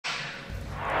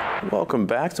Welcome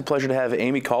back. It's a pleasure to have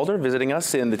Amy Calder visiting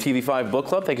us in the TV5 Book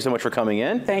Club. Thank you so much for coming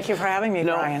in. Thank you for having me,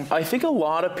 Brian. I think a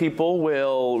lot of people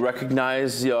will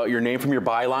recognize your name from your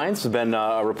bylines. You've been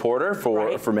a reporter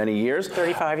for many years.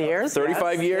 35 years.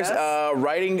 35 years, yes.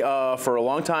 Writing for a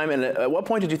long time. And at what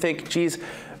point did you think, geez,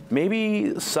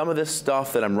 maybe some of this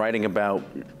stuff that I'm writing about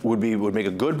would make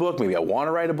a good book? Maybe I want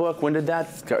to write a book. When did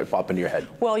that pop into your head?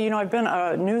 Well, you know, I've been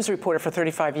a news reporter for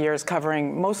 35 years,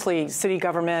 covering mostly city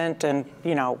government and,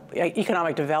 you know,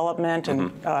 economic development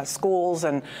and schools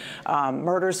and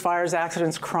murders, fires,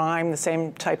 accidents, crime, the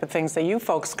same type of things that you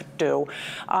folks do.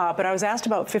 But I was asked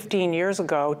about 15 years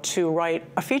ago to write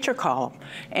a feature column,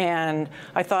 and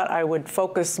I thought I would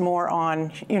focus more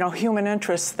on, you know, human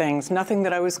interest things, nothing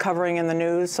that I was covering in the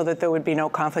news, so that there would be no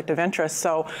conflict of interest.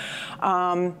 So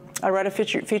I write a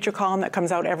feature column that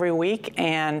comes out every week,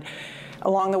 and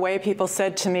along the way, people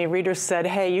said to me, readers said,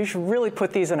 hey, you should really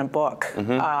put these in a book.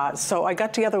 So I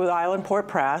got together with Islandport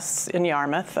Press in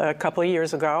Yarmouth a couple of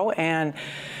years ago, and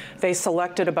they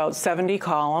selected about 70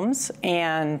 columns,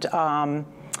 and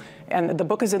the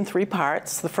book is in 3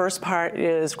 parts. The first part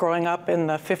is growing up in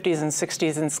the 50s and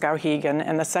 60s in Skowhegan,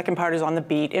 and the second part is on the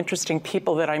beat, interesting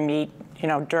people that I meet, you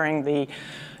know, during the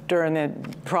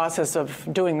process of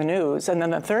doing the news. And then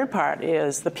the third part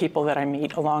is the people that I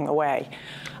meet along the way.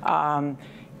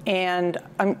 And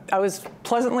I was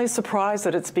pleasantly surprised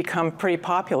that it's become pretty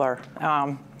popular.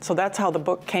 So that's how the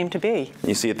book came to be.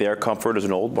 You see it there, Comfort is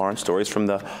an Old Barn, Stories from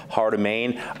the Heart of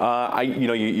Maine.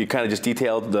 You kind of just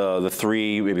detailed the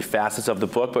 3 maybe facets of the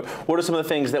book, but what are some of the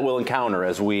things that we'll encounter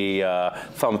as we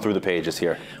thumb through the pages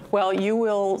here? Well, you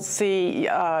will see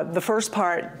the first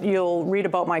part, you'll read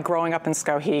about my growing up in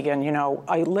Skowhegan. You know,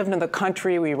 I lived in the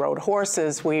country, we rode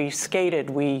horses, we skated,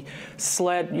 we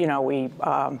sled, you know, we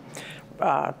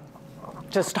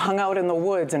just hung out in the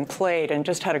woods and played and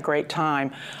just had a great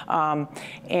time.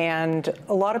 And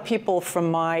a lot of people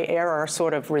from my era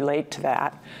sort of relate to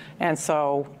that. And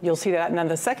so you'll see that. And then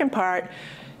the second part,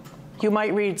 you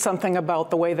might read something about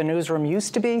the way the newsroom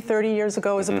used to be 30 years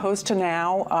ago as opposed to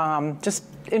now. Just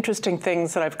interesting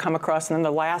things that I've come across. And then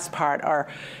the last part are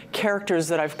characters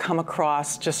that I've come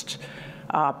across, just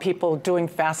people doing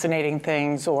fascinating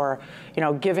things, or, you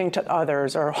know, giving to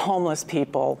others, or homeless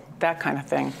people, that kind of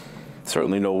thing.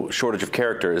 Certainly no shortage of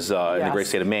characters in the great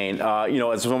state of Maine. You know,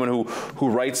 as someone who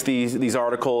writes these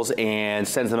articles and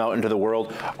sends them out into the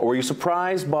world, were you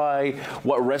surprised by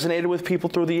what resonated with people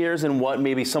through the years and what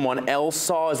maybe someone else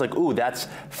saw as like, ooh, that's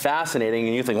fascinating,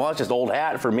 and you think, well, it's just old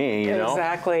hat for me, you know?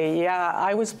 Exactly, yeah.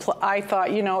 I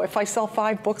thought, you know, if I sell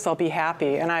 5 books, I'll be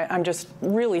happy, and I'm just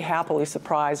really happily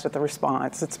surprised at the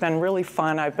response. It's been really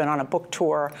fun. I've been on a book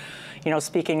tour, you know,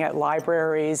 speaking at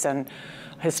libraries and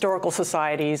historical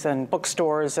societies and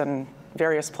bookstores and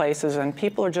various places, and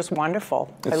people are just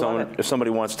wonderful. If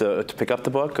somebody wants to pick up the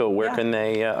book, where can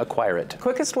they acquire it?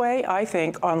 Quickest way, I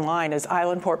think, online is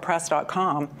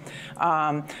islandportpress.com.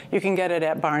 You can get it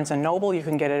at Barnes & Noble. You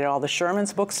can get it at all the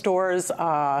Sherman's bookstores.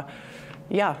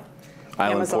 Yeah.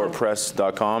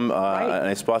 Islandportpress.com, a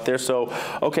nice spot there. So,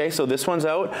 okay, so this one's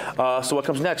out. So what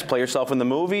comes next? Play yourself in the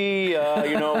movie?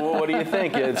 You know, what do you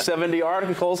think? 70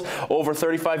 articles over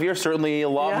 35 years, certainly a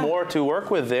lot more to work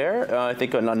with there. I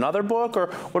think another book, or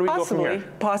what do we go from here?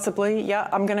 Possibly, yeah.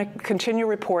 I'm going to continue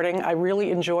reporting. I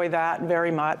really enjoy that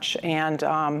very much. And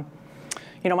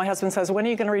you know, my husband says, when are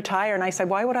you going to retire? And I said,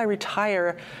 why would I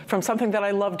retire from something that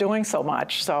I love doing so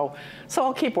much? So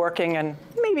I'll keep working, and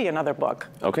maybe another book.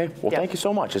 Okay. Well, thank you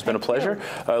so much. It's been a pleasure.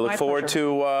 I look forward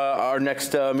to our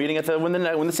next meeting when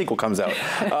the sequel comes out.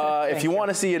 If you want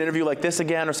to see an interview like this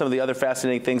again, or some of the other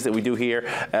fascinating things that we do here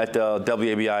at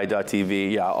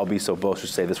WABI.TV, yeah, I'll be so boastful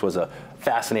to say this was a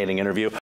fascinating interview.